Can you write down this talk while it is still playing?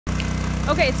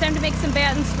Okay, it's time to make some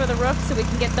battens for the roof so we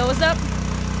can get those up.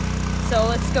 So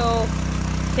let's go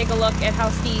take a look at how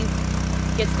Steve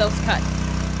gets those cut.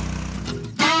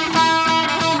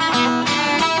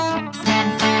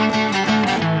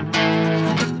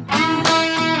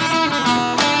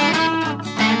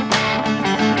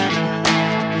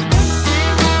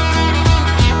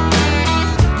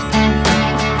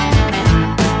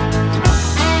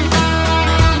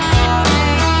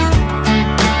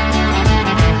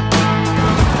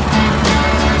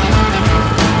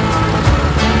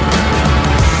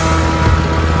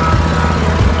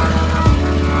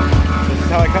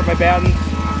 How I cut my battens.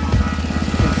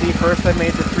 You can see first I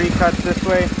made the 3 cuts this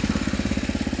way.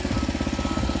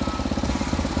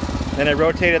 Then I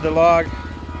rotated the log.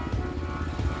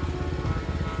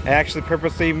 I actually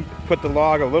purposely put the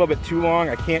log a little bit too long.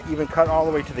 I can't even cut all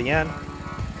the way to the end.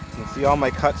 You can see all my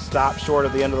cuts stop short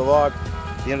of the end of the log.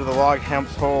 The end of the log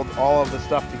helps hold all of the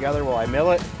stuff together while I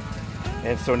mill it.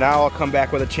 And so now I'll come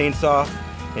back with a chainsaw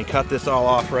and cut this all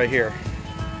off right here.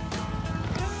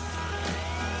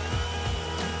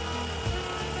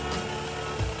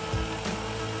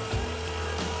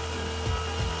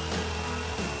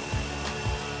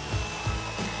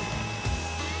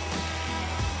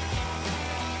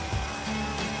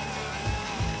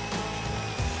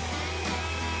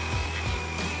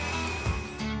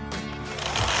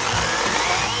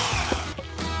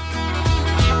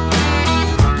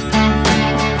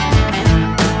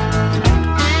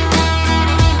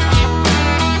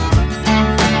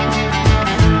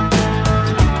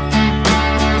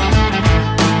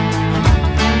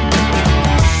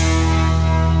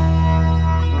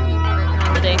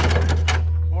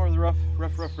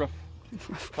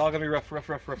 It's all gonna be rough.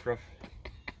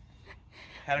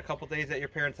 Had a couple days at your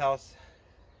parents' house.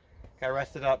 Got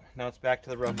rested up. Now it's back to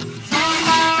the rough.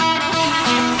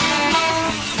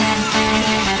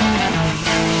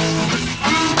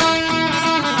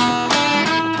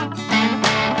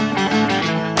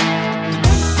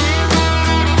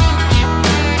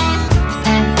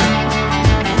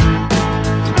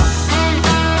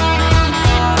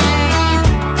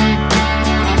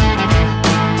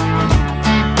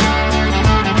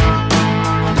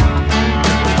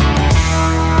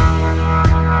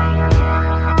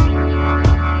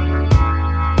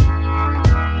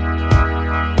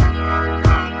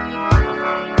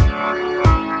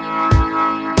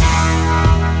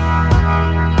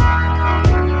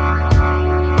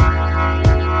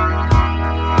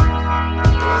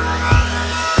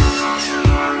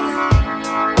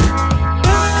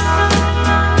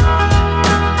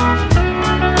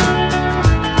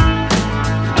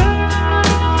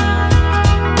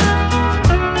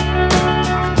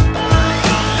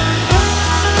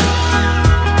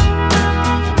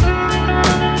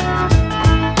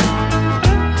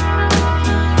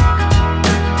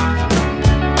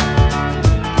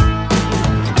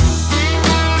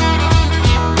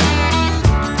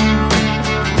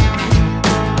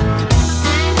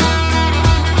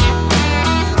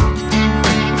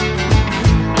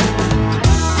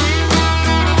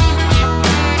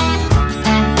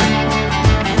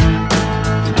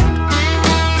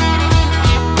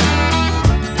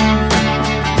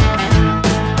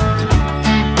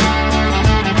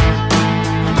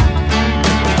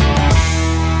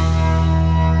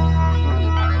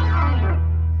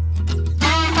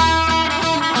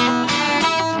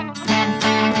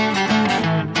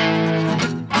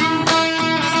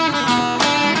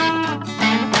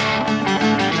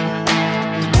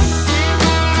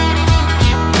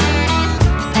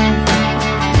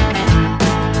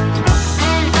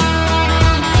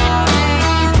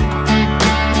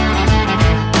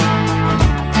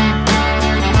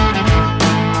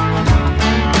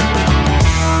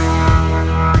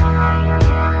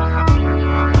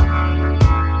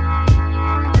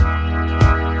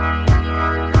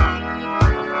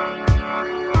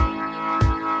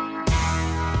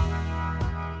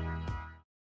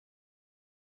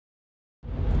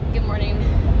 Good morning.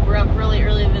 We're up really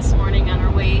early this morning on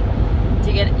our way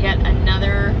to get yet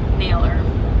another nailer.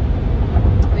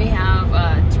 We have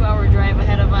a 2-hour drive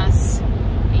ahead of us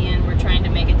and we're trying to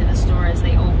make it to the store as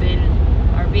they open.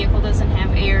 Our vehicle doesn't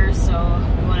have air, so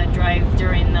we want to drive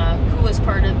during the coolest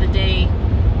part of the day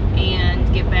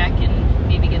and get back and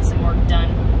maybe get some work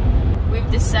done. We've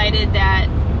decided that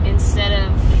instead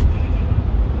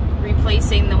of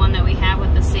replacing the one that we have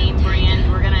with the same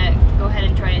brand, we're gonna go ahead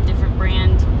and try a different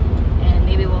brand and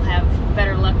maybe we'll have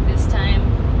better luck this time.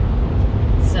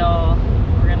 So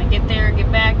we're gonna get there,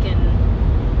 get back,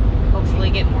 and hopefully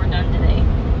get more done today.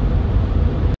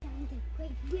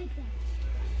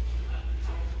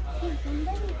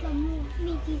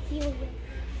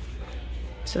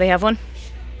 So they have one?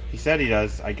 He said he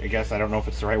does. I guess I don't know if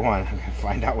it's the right one. I'm gonna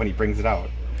find out when he brings it out.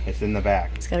 It's in the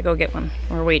back. Just gotta go get one.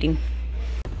 We're waiting.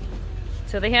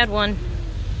 So they had one.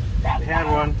 They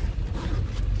had one.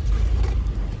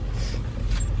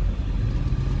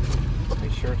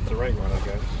 Make sure it's the right one, I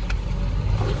guess.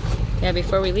 Yeah,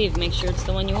 before we leave, make sure it's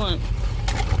the one you want.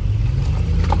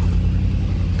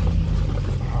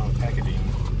 Oh, packaging.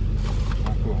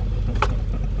 Oh, cool.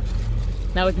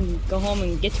 Now we can go home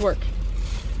and get to work.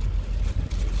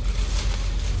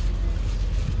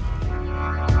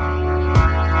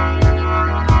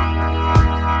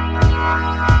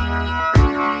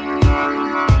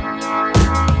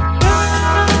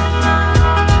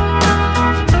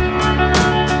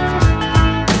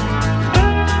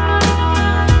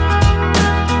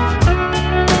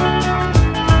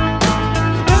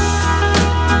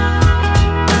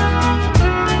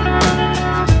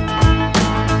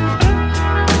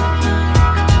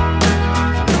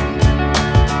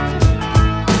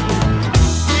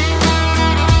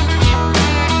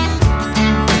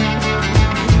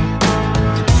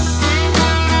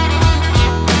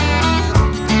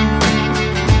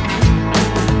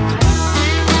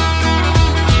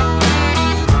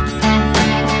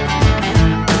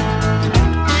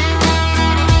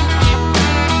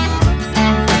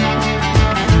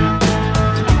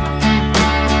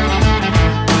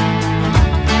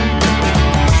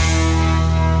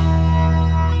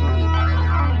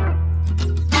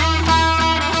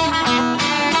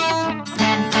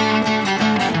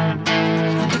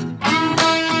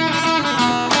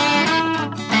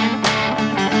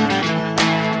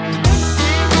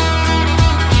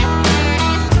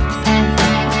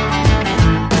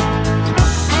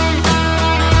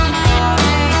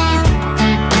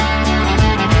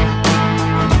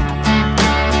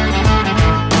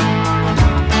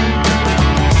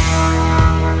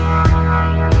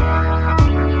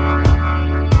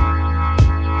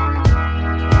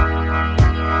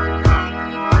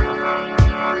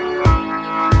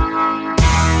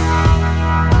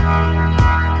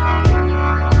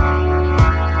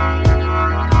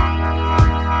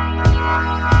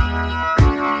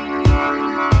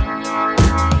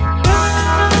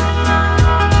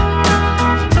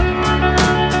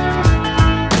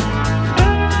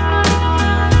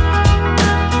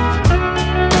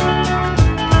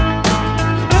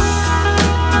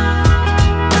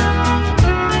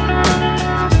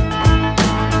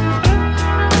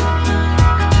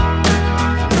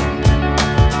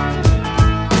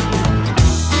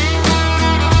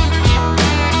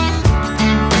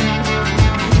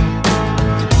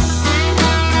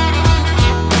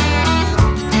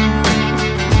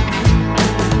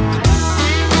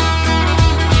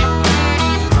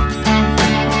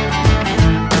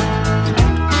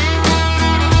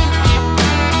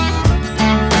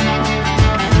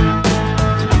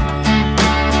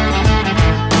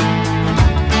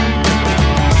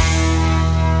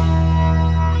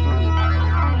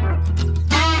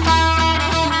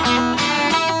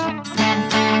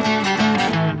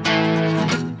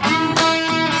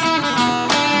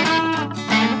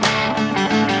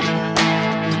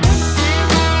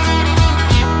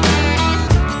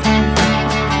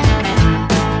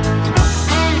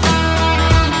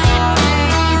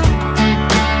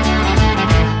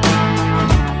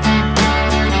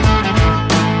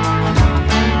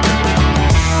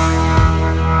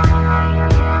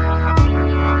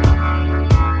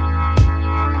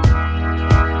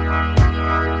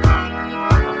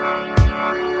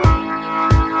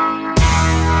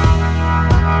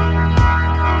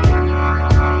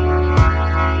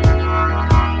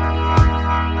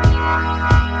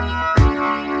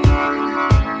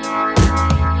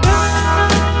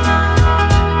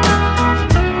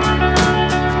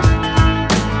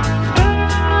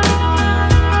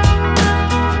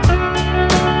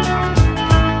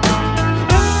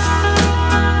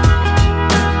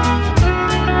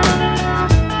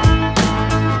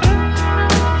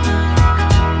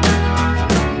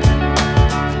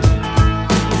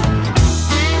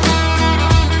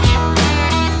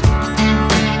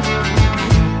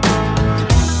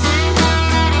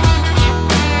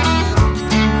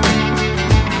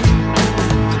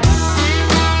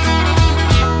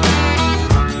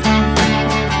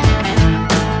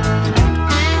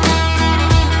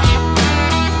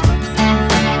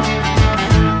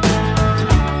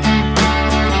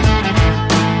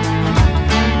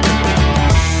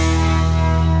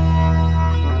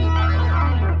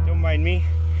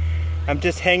 I'm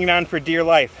just hanging on for dear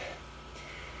life.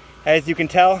 As you can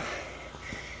tell,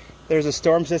 there's a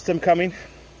storm system coming,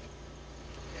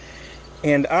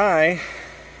 and I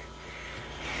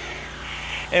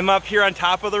am up here on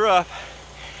top of the roof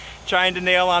trying to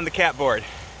nail on the cat board.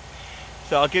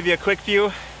 So I'll give you a quick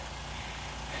view.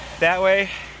 That way.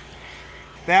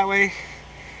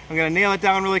 I'm gonna nail it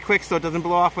down really quick so it doesn't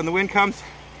blow off when the wind comes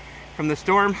from the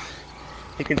storm.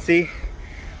 You can see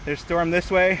there's storm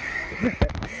this way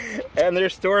and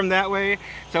there's storm that way.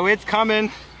 So it's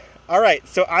coming. All right,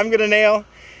 so I'm gonna nail,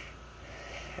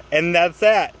 and that's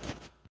that.